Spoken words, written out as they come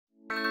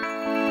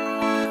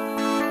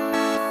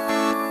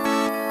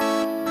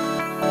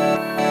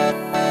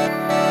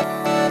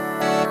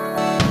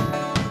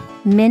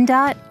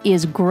MnDOT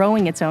is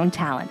growing its own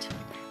talent.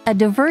 A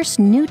diverse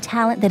new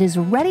talent that is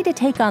ready to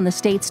take on the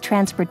state's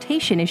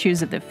transportation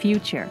issues of the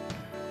future.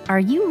 Are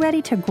you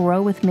ready to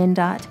grow with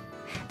MnDOT?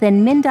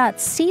 Then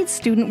MnDOT's Seeds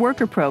Student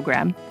Worker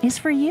Program is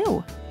for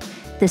you.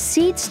 The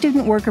Seeds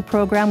Student Worker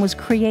Program was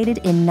created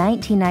in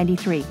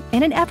 1993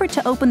 in an effort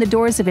to open the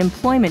doors of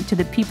employment to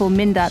the people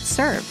MnDOT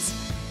serves.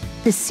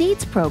 The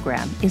Seeds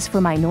program is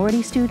for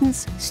minority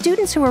students,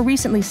 students who are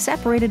recently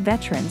separated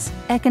veterans,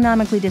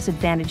 economically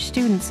disadvantaged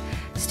students,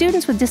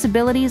 students with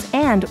disabilities,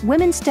 and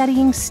women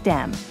studying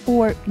STEM,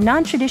 or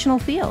non-traditional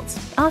fields,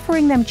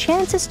 offering them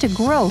chances to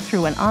grow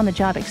through an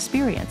on-the-job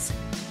experience.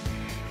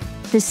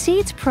 The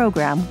Seeds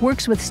program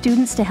works with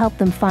students to help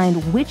them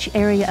find which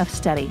area of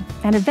study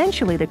and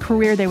eventually the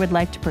career they would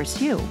like to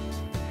pursue.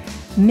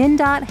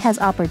 MnDOT has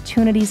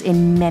opportunities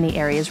in many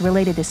areas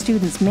related to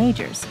students'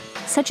 majors,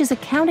 such as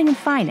accounting and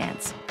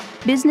finance,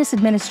 business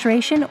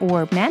administration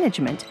or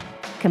management,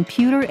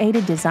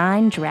 computer-aided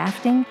design,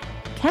 drafting,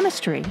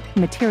 chemistry,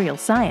 material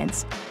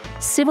science,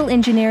 civil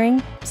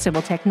engineering,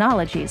 civil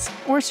technologies,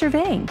 or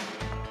surveying,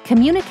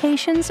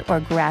 communications or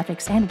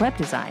graphics and web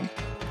design,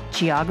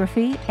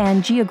 geography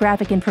and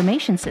geographic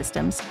information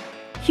systems,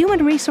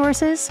 human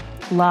resources,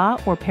 law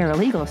or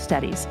paralegal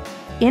studies,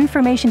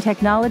 information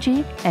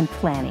technology, and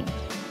planning.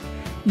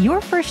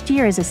 Your first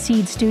year as a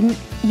Seed student,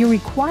 you're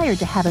required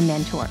to have a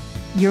mentor.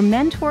 Your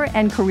mentor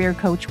and career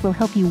coach will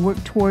help you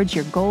work towards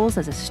your goals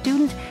as a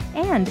student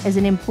and as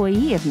an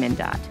employee of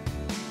MnDOT.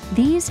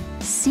 These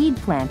seed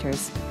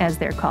planters, as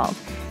they're called,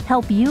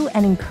 help you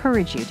and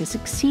encourage you to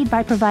succeed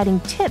by providing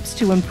tips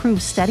to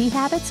improve study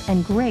habits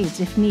and grades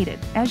if needed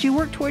as you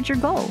work towards your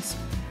goals.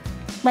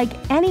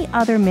 Like any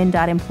other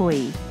MnDOT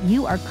employee,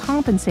 you are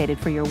compensated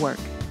for your work.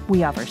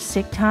 We offer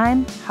sick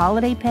time,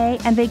 holiday pay,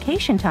 and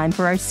vacation time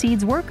for our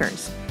Seeds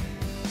workers.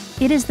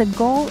 It is the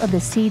goal of the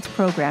Seeds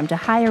program to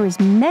hire as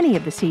many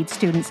of the Seeds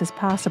students as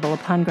possible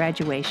upon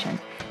graduation,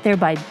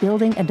 thereby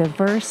building a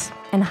diverse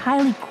and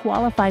highly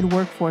qualified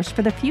workforce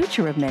for the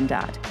future of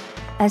MnDOT.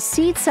 A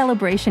Seeds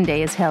Celebration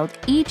Day is held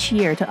each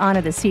year to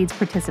honor the Seeds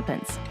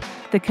participants.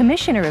 The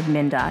Commissioner of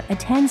MnDOT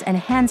attends and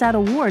hands out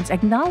awards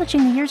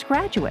acknowledging the year's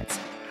graduates.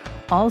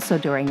 Also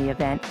during the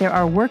event, there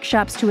are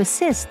workshops to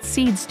assist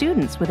Seeds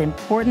students with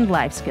important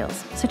life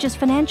skills, such as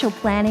financial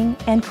planning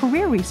and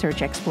career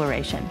research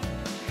exploration.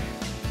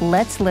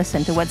 Let's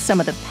listen to what some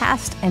of the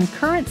past and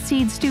current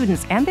Seeds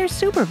students and their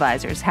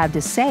supervisors have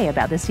to say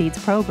about the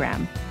Seeds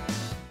program.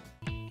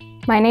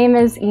 My name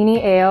is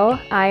Eni Ao.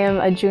 I am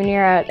a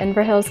junior at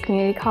Inver Hills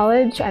Community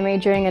College. I'm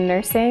majoring in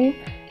nursing,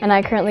 and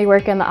I currently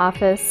work in the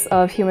Office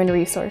of Human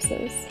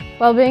Resources.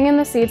 While being in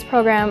the Seeds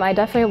program, I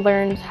definitely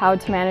learned how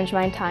to manage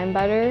my time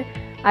better.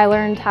 I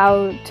learned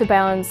how to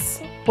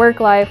balance work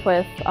life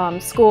with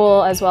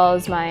school as well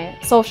as my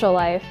social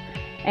life,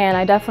 and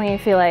I definitely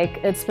feel like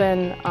it's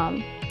been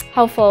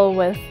helpful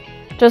with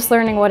just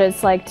learning what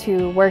it's like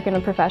to work in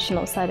a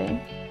professional setting.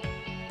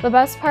 The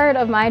best part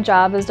of my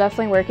job is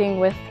definitely working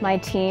with my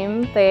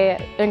team.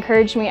 They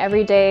encourage me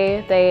every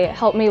day, they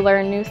help me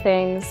learn new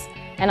things,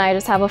 and I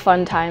just have a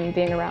fun time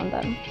being around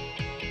them.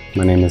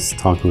 My name is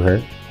Tonku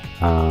Her.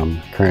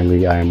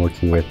 Currently I am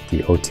working with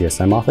the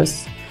OTSM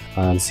office.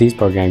 The Seeds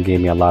program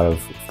gave me a lot of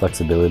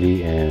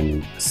flexibility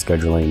in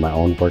scheduling my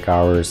own work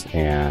hours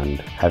and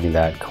having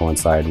that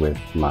coincide with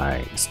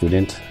my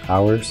student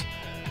hours.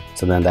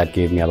 So then that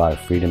gave me a lot of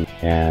freedom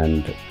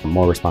and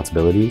more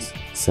responsibilities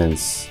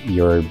since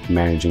you're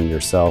managing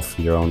yourself,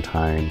 your own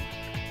time.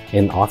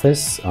 In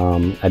office,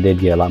 I did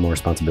get a lot more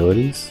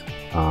responsibilities.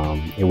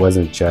 It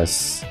wasn't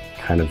just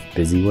kind of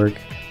busy work.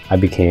 I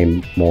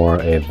became more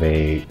of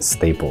a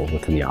staple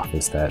within the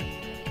office that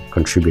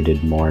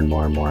contributed more and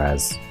more and more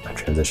as I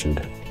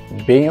transitioned.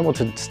 Being able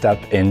to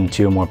step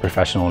into a more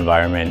professional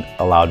environment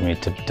allowed me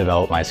to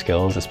develop my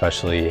skills,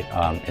 especially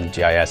in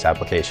GIS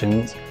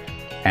applications,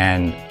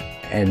 and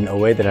in a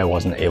way that I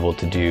wasn't able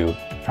to do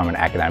from an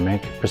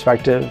academic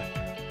perspective.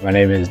 My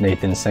name is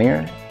Nathan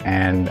Singer,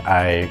 and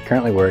I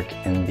currently work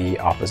in the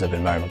Office of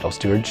Environmental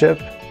Stewardship.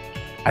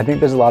 I think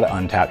there's a lot of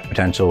untapped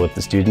potential with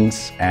the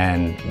students,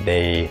 and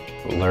they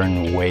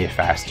learn way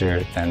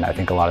faster than I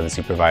think a lot of the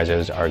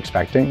supervisors are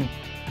expecting.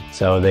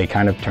 So they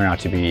kind of turn out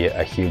to be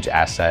a huge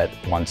asset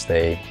once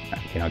they,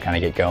 kind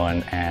of get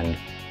going, and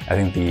I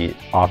think the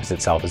office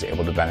itself is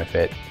able to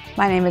benefit.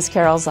 My name is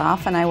Carol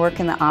Zoff, and I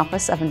work in the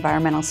Office of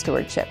Environmental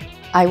Stewardship.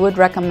 I would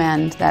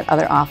recommend that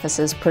other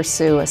offices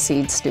pursue a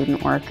Seeds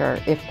student worker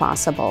if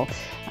possible.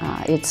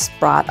 It's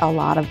brought a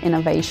lot of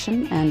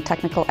innovation and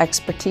technical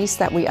expertise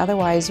that we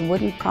otherwise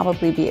wouldn't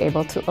probably be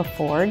able to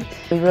afford.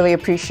 We really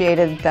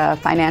appreciated the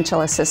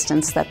financial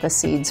assistance that the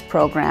Seeds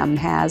program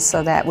has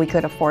so that we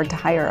could afford to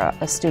hire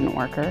a student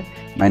worker.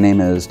 My name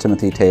is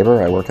Timothy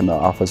Tabor. I work in the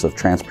Office of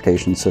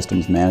Transportation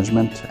Systems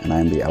Management, and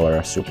I'm the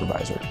LRS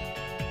supervisor.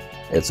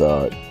 It's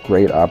a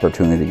great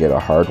opportunity to get a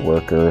hard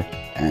worker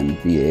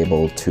and be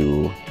able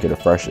to get a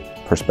fresh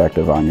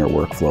perspective on your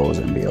workflows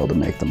and be able to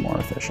make them more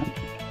efficient.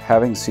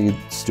 Having Seed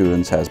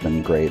students has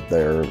been great.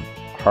 They're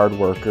hard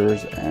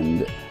workers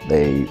and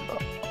they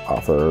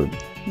offer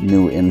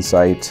new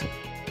insight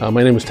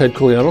My name is Ted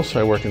Coulianos.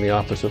 I work in the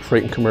Office of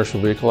Freight and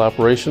Commercial Vehicle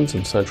Operations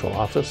in Central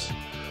Office.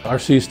 Our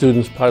C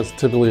students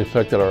positively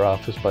affected our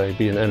office by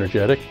being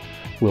energetic,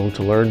 willing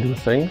to learn new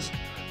things.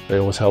 They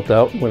always helped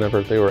out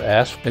whenever they were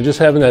asked. And just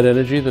having that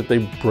energy that they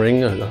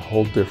bring a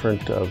whole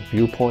different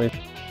viewpoint.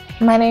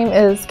 My name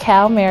is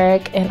Cal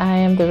Merrick, and I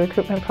am the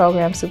Recruitment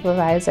Program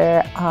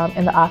Supervisor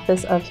in the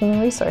Office of Human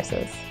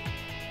Resources.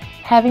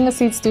 Having a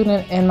seed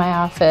student in my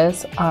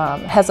office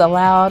has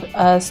allowed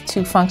us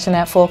to function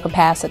at full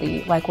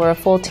capacity. Like, we're a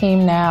full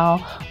team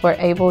now, we're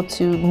able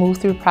to move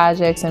through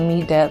projects and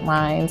meet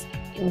deadlines.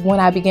 When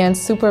I began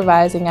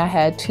supervising, I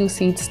had 2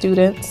 seed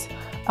students.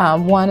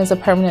 One is a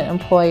permanent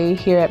employee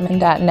here at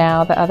mndot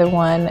now, the other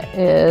one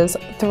is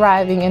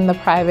thriving in the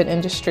private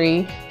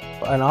industry.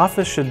 An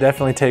office should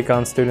definitely take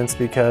on students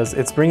because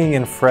it's bringing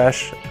in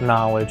fresh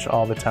knowledge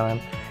all the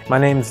time. My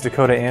name is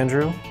Dakota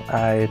Andrew.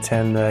 I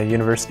attend the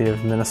University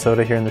of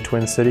Minnesota here in the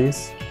Twin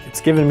Cities.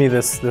 It's given me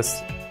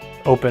this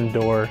open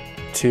door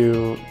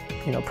to,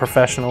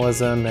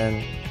 professionalism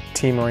and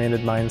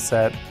team-oriented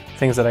mindset,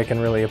 things that I can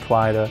really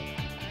apply to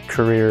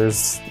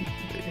careers,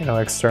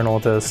 external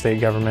to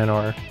state government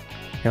or,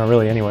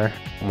 really anywhere.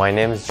 My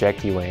name is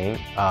Jackie Wayne.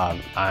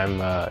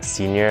 I'm a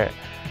senior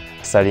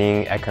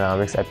studying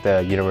economics at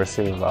the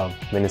University of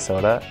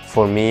Minnesota.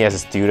 For me as a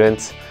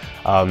student,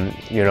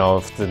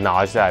 the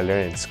knowledge that I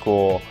learned in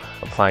school,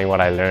 applying what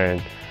I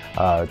learned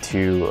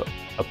to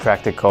a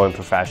practical and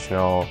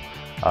professional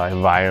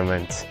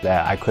environment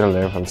that I couldn't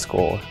learn from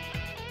school.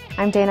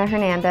 I'm Dana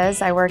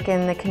Hernandez. I work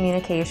in the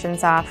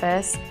communications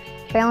office.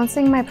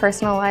 Balancing my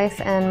personal life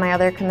and my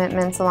other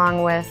commitments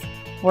along with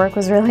work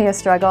was really a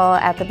struggle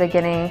at the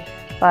beginning,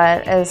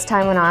 but as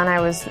time went on, I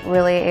was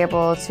really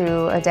able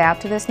to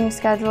adapt to this new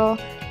schedule,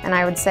 and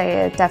I would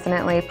say it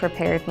definitely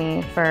prepared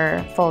me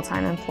for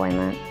full-time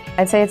employment.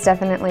 I'd say it's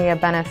definitely a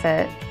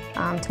benefit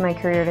to my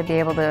career to be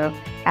able to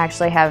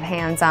actually have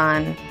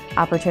hands-on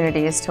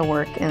opportunities to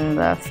work in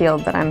the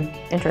field that I'm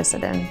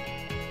interested in.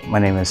 My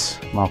name is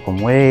Malcolm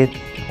Wade.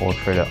 I work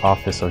for the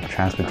Office of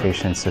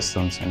Transportation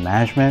Systems and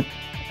Management.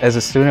 As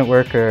a student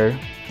worker,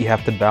 you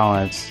have to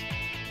balance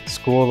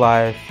school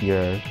life,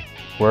 your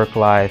work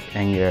life,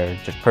 and your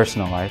just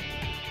personal life.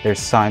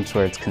 There's times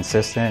where it's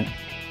consistent,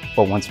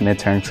 but once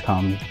midterms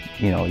come,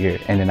 you're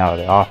in and out of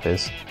the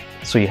office.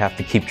 So you have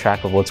to keep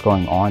track of what's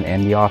going on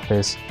in the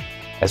office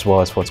as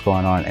well as what's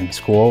going on in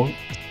school.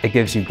 It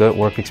gives you good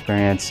work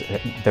experience.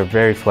 They're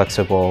very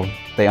flexible.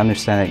 They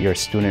understand that you're a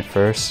student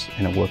first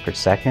and a worker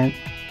second,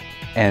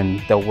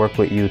 and they'll work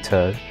with you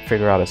to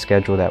figure out a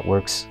schedule that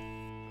works.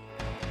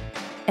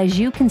 As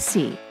you can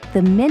see, the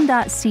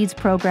mndot Seeds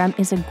program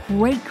is a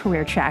great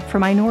career track for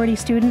minority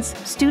students,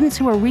 students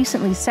who are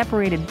recently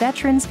separated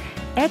veterans,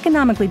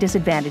 economically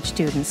disadvantaged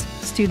students,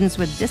 students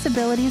with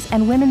disabilities,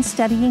 and women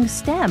studying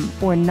STEM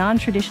or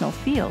non-traditional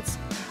fields,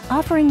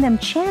 offering them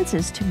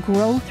chances to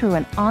grow through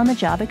an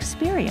on-the-job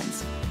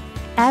experience.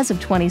 As of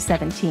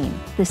 2017,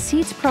 the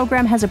Seeds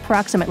program has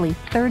approximately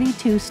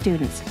 32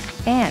 students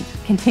and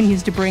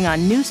continues to bring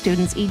on new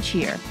students each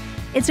year.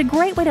 It's a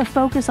great way to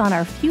focus on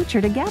our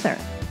future together.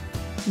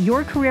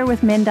 Your career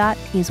with mndot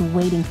is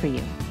waiting for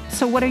you.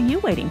 So what are you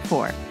waiting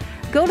for?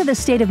 Go to the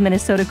State of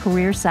Minnesota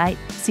career site,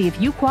 see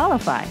if you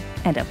qualify,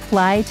 and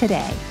apply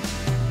today.